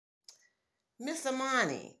Miss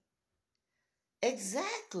Amani,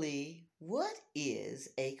 exactly what is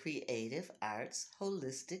a creative arts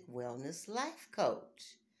holistic wellness life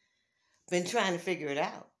coach? Been trying to figure it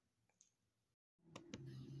out.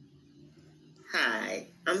 Hi,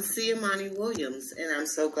 I'm C. Amani Williams, and I'm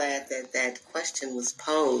so glad that that question was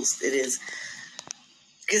posed. Gives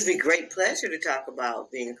me great pleasure to talk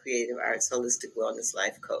about being a creative arts holistic wellness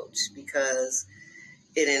life coach because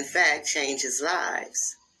it in fact changes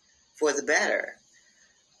lives for the better.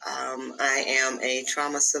 I am a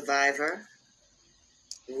trauma survivor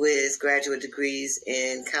with graduate degrees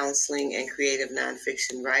in counseling and creative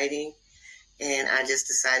nonfiction writing. And I just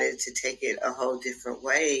decided to take it a whole different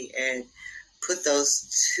way and put those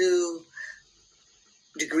two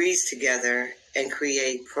degrees together and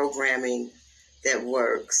create programming that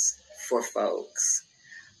works for folks.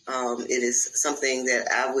 It is something that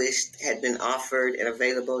I wished had been offered and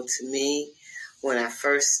available to me when I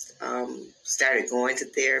first started going to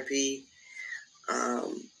therapy,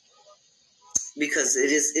 because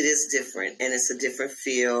it is different and it's a different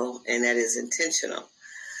feel, and that is intentional.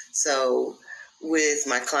 So with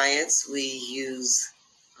my clients, we use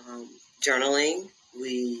journaling,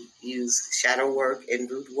 we use shadow work and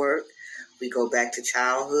root work. We go back to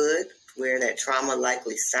childhood where that trauma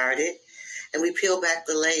likely started, and we peel back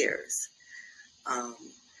the layers.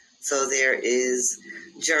 So there is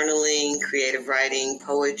journaling, creative writing,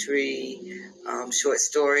 poetry, short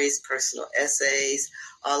stories, personal essays,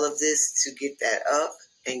 all of this to get that up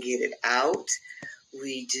and get it out.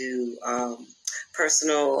 We do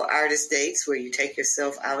personal artist dates where you take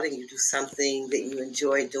yourself out and you do something that you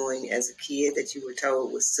enjoyed doing as a kid that you were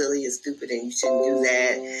told was silly and stupid and you shouldn't do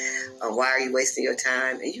that. Why are you wasting your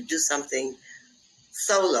time? And you do something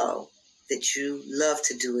solo that you loved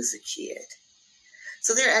to do as a kid.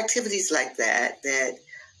 So there are activities like that that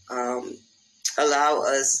allow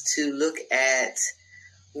us to look at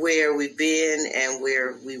where we've been and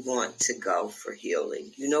where we want to go for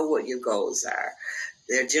healing. You know what your goals are.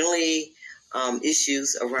 They're generally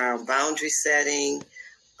issues around boundary setting,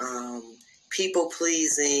 people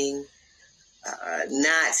pleasing,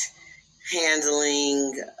 not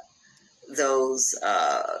handling those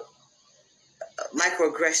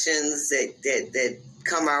microaggressions that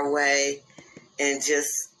come our way, and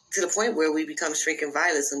just to the point where we become shrinking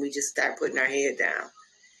violence and we just start putting our head down.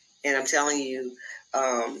 And I'm telling you,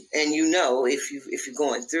 and you know, if you're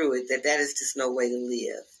going through it, that is just no way to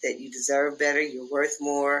live. That you deserve better, you're worth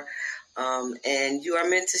more, and you are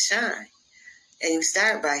meant to shine. And you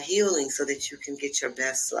start by healing so that you can get your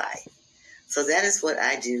best life. So that is what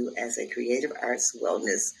I do as a creative arts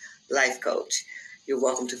wellness life coach. You're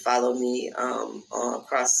welcome to follow me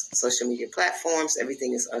across social media platforms.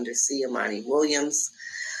 Everything is under C. Amani Williams.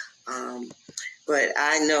 But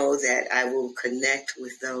I know that I will connect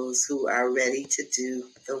with those who are ready to do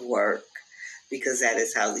the work, because that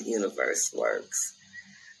is how the universe works.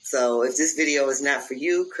 So if this video is not for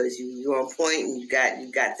you because you're on point and you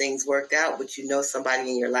got things worked out, but you know somebody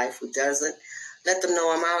in your life who doesn't, let them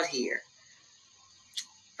know I'm out here.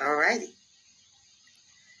 All righty.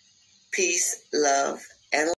 Peace, love,